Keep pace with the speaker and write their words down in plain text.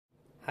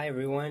Hi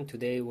everyone,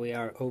 today we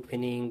are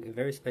opening a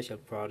very special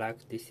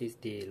product. This is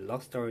the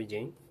Lost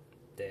Origin,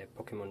 the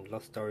Pokemon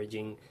Lost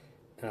Origin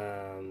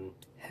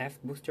half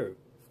booster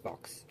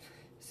box.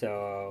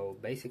 So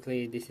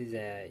basically this is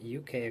a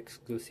UK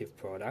exclusive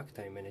product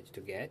I managed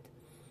to get.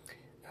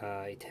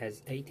 It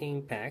has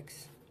 18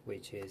 packs,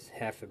 which is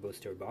half a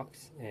booster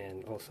box,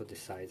 and also the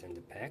size and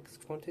the packs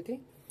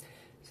quantity.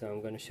 So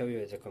I'm going to show you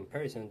as a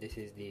comparison. This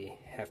is the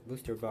half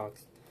booster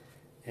box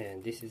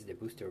and this is the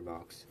booster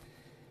box.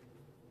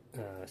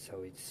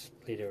 So it's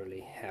literally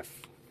half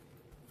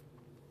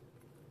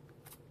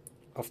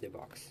of the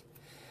box.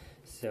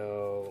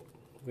 So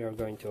we are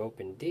going to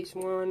open this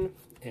one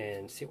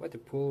and see what the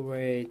pull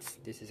rates.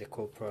 This is a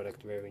cool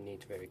product, very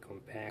neat, very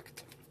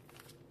compact.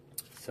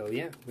 So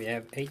yeah, we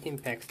have 18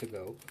 packs to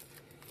go.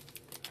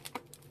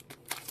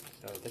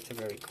 So that's a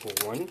very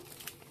cool one.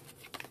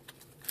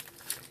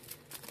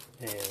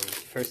 And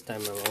first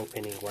time I'm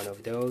opening one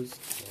of those,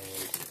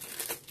 and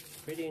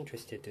pretty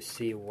interested to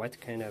see what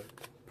kind of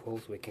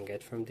pulls we can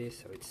get from this.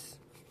 So it's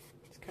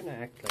kind of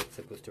act like it's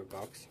a booster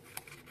box.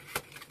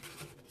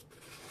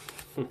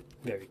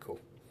 Very cool,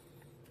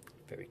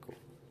 very cool.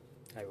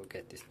 I will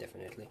get this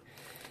definitely.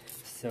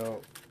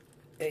 So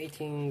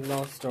 18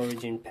 Lost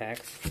Origin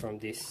packs from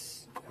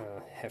this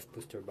half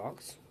booster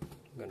box.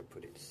 I'm gonna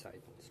put it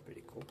aside, it's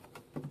pretty cool.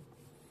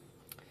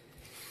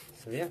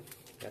 So yeah,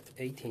 got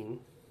 18. I'm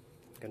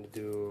gonna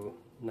do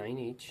 9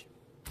 each.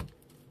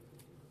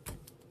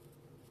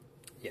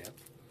 Yeah,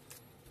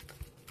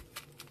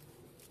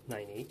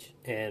 9 each.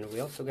 And we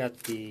also got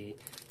the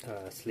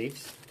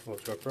sleeves,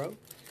 Ultra Pro.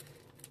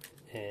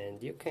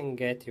 And you can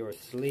get your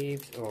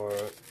sleeves or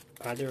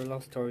other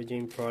Lost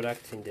Origin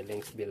products in the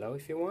links below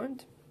if you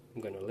want.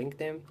 I'm gonna link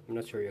them. I'm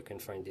not sure you can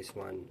find this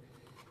one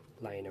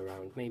lying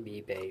around,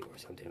 maybe eBay or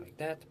something like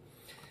that.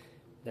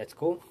 That's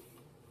cool.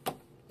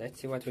 Let's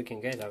see what we can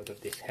get out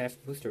of this half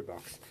booster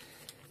box.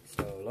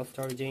 So Lost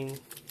Origin,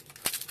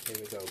 here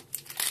we go.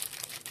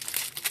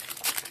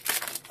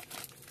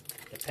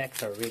 The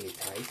packs are really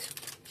tight,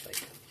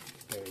 like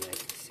very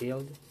nicely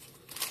sealed.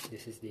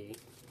 This is the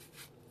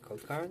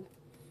code card.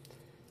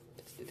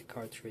 Let's do the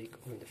card trick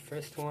on the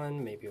first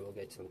one. Maybe we'll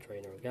get some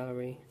trainer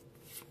gallery.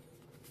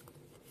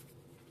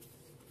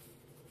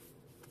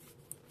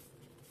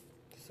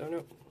 So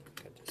no,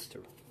 got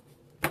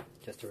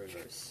just a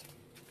reverse.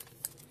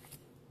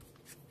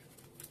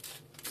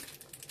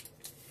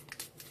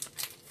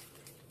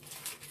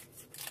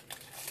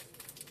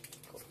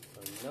 Cool.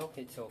 So no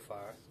hit so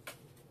far.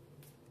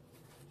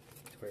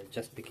 We're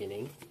just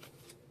beginning.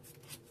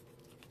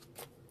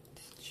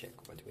 Let's check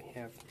what we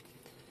have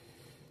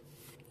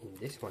in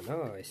this one.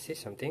 Oh, I see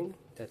something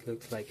that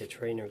looks like a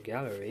trainer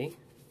gallery,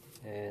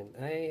 and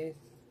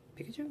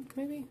Pikachu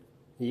maybe?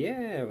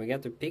 Yeah, we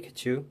got the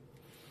Pikachu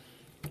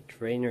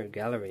trainer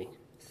gallery.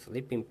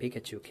 Sleeping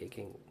Pikachu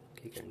kicking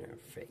in her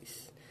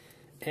face.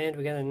 And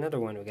we got another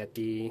one. We got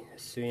the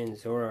Hisuian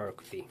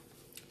Zoroark V.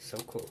 So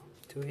cool.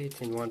 2 hits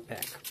in 1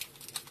 pack.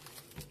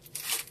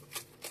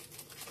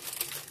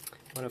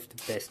 One of the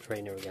best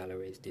trainer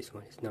galleries. This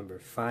one is number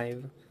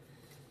 5.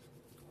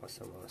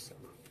 Awesome, awesome.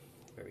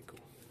 Very cool.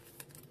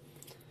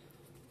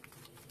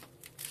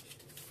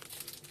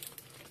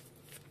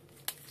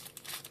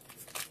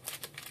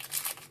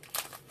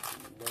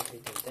 No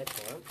hit on that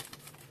one.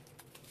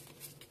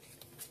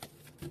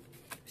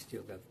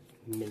 Still got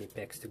many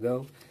packs to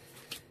go.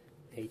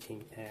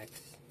 18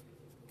 packs.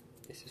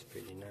 This is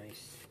pretty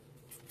nice.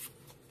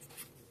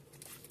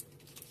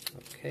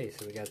 Okay,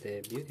 so we got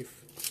the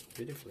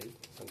beautifully,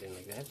 something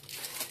like that.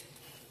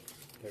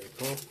 Very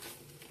cool.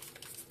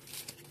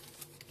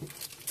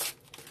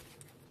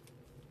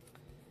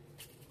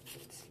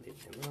 Let's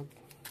lift them up.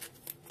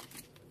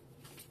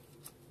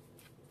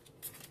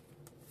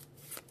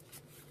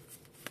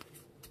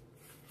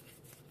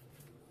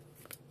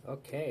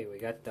 Okay, we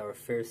got our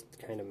first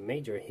kind of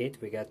major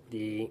hit. We got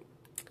the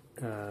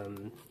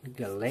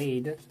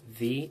Gallade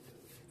V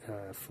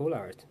full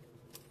art.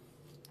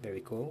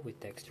 Very cool with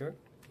texture.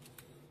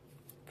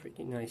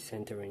 Pretty nice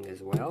centering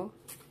as well.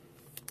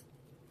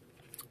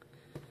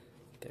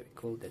 Very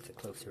cool, that's a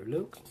closer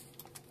look.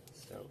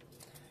 So,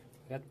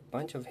 we got a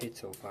bunch of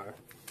hits so far.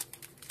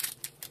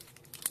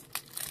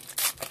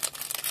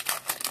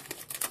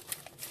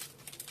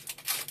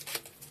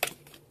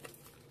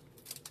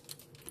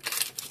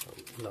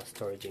 Some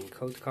Lost Origin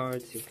code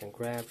cards you can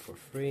grab for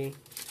free.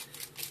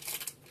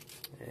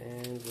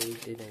 And we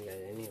didn't get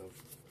any of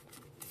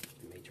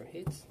the major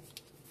hits.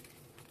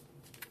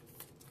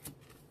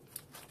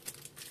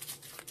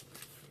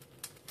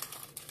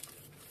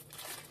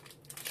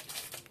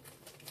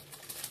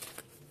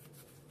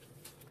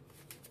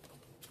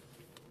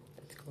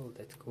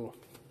 That's cool.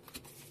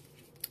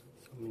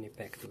 So many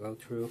packs to go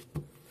through.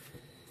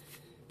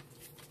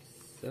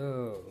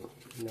 So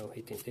no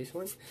hit in this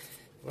one.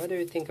 What do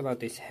you think about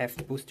this half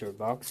booster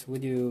box?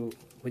 Would you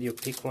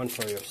pick one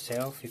for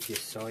yourself if you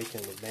saw it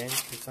on the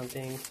bench or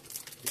something?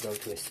 You go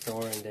to a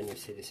store and then you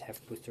see this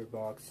half booster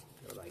box.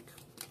 You're like,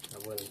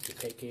 I'm willing to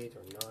take it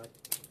or not.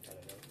 I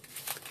don't know.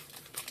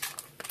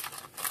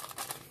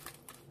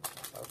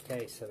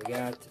 Okay, so we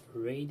got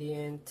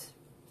Radiant.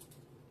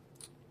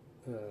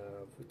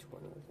 Which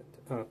one was it?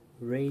 Oh,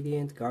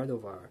 Radiant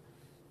Gardevoir.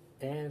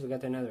 And we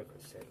got another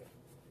Cresselia.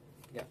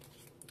 Yeah,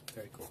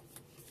 very cool.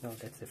 No,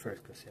 that's the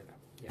first Cresselia.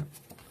 Yeah,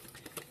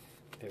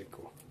 very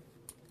cool.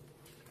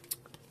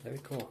 Very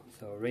cool.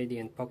 So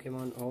Radiant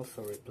Pokemon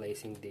also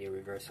replacing the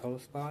reverse holo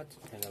spot,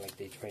 kind of like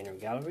the trainer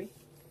gallery.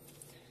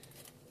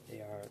 They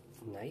are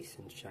nice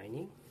and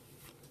shiny.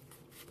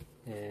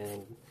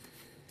 And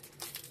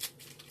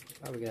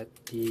we got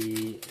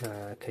the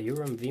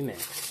Kyurem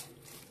VMAX.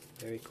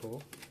 Very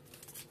cool.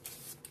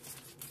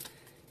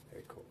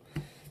 Very cool.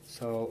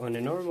 So on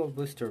a normal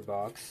booster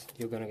box,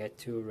 you're gonna get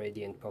 2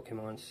 Radiant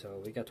Pokemon.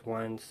 So we got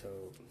 1, so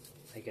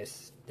I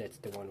guess that's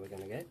the one we're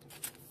gonna get.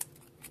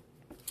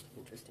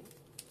 Interesting.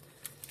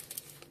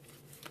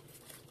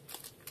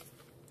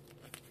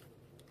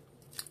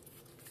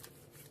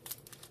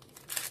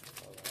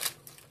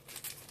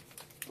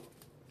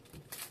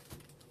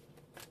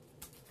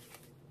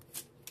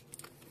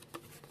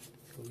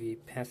 So we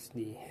passed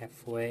the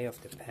halfway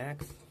of the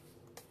packs.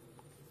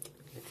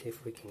 Let's see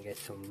if we can get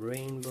some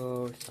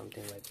rainbow,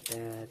 something like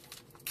that.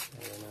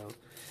 I don't know.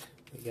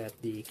 We got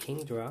the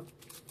Kingdra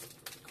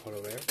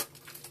holo rare.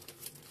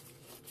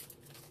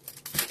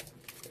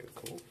 Very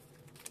cool.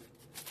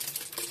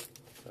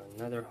 So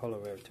another holo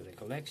rare to the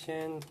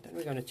collection. Then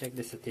we're gonna check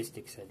the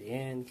statistics at the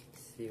end,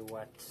 see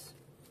what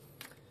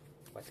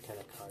kind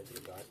of cards we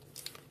got.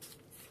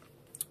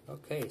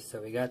 Okay,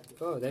 so we got,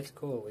 oh, that's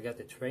cool. We got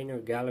the trainer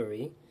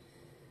gallery.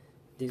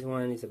 This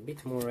one is a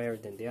bit more rare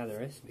than the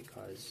others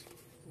because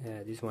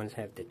these ones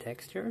have the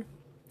texture.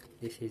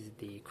 This is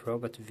the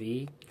Crobat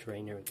V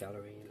trainer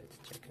gallery. Let's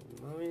check in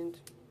a moment.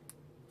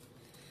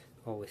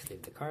 Always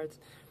leave the cards.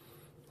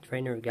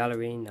 Trainer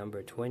gallery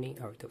number 20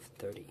 out of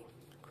 30.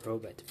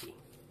 Crobat V.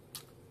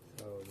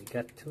 So we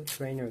got 2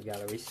 trainer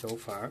galleries so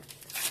far.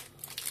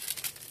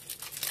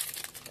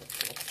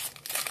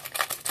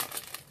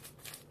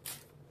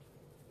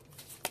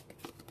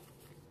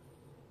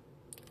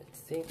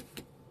 Let's see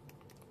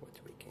what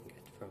we can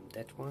get from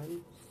that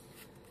one.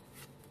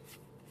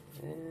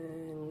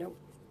 And nope,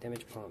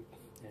 damage pump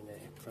and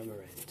a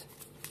Cramorant.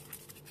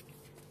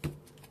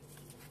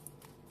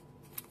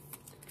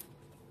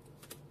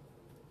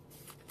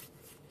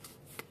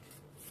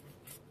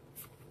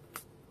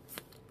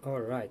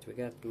 Alright, we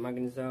got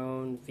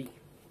Magnezone V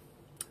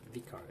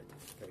card,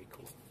 very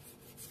cool.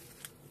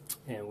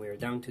 And we're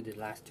down to the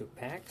last 2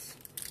 packs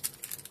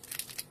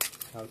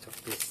out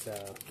of this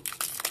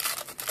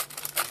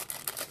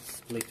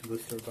split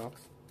booster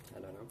box. I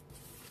don't know.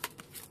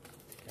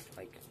 It's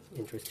like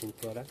interesting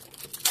product.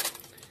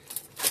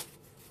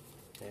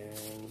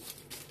 And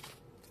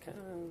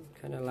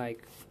kind of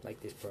like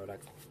this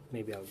product.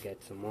 Maybe I'll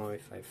get some more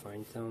if I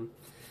find some.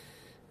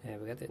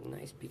 We got a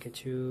nice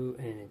Pikachu,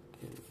 and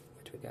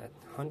what we got?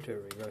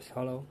 Hunter reverse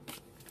holo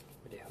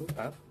with a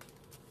Hoopa.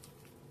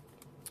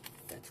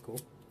 That's cool.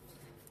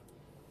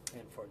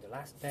 And for the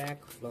last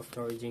pack, Lost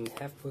Origin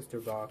half booster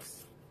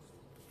box,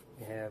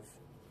 we have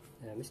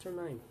Mr.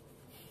 Mime.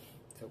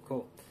 So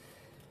cool.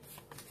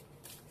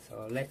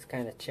 So let's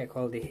kind of check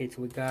all the hits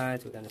we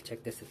got. We're gonna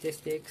check the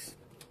statistics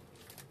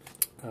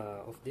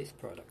of this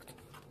product,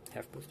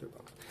 half booster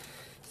box.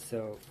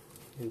 So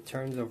in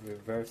terms of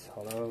reverse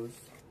holos,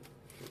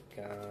 we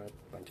got a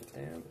bunch of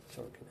them. Let's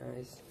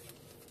organize.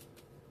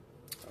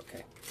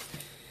 Okay,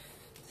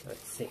 so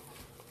let's see.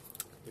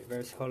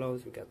 Reverse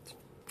holos, we got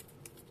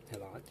a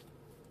lot.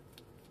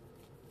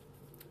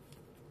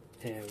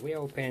 And we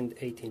opened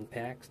 18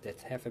 packs.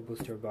 That's half a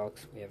booster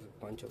box. We have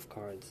a bunch of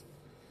cards,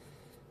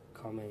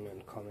 common,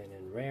 uncommon,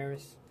 and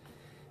rares.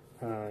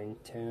 In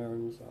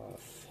terms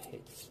of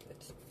hits,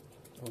 let's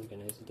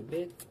organize it a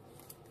bit.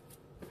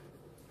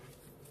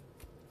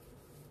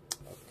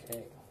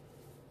 Okay.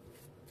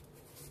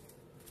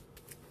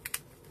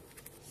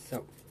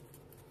 So,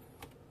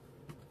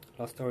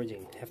 Lost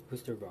Origin, half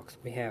booster box.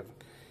 We have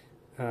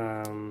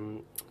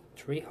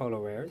 3 holo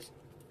rares,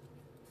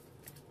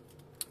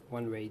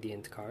 1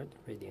 Radiant card,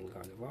 Radiant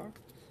Gardevoir.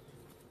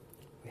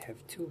 We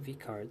have 2 V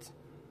cards,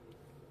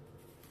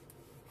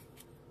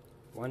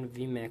 1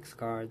 VMAX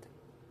card,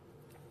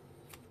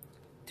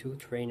 2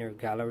 Trainer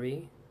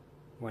Gallery,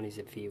 one is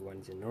a V, one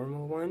is a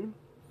normal one,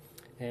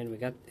 and we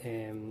got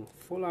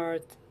Full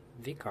Art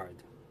V card,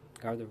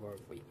 Gardevoir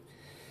V.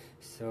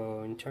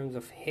 So in terms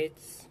of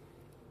hits,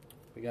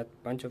 we got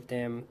a bunch of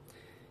them.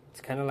 It's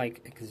kind of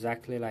like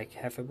exactly like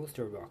half a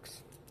booster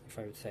box, if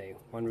I would say.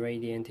 1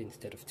 Radiant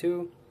instead of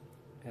 2,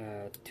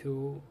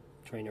 2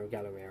 Trainer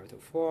Gallery out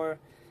of 4,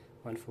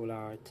 1 Full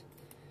Art,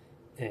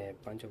 a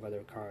bunch of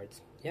other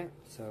cards. Yeah,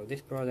 so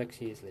this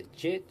product is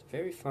legit,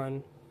 very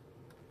fun,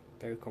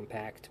 very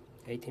compact,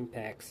 18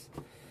 packs.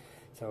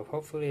 So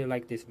hopefully you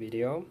like this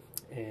video,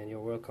 and you're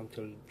welcome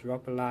to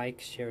drop a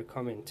like, share,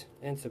 comment,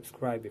 and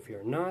subscribe if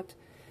you're not,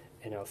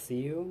 and I'll see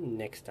you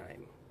next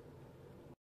time.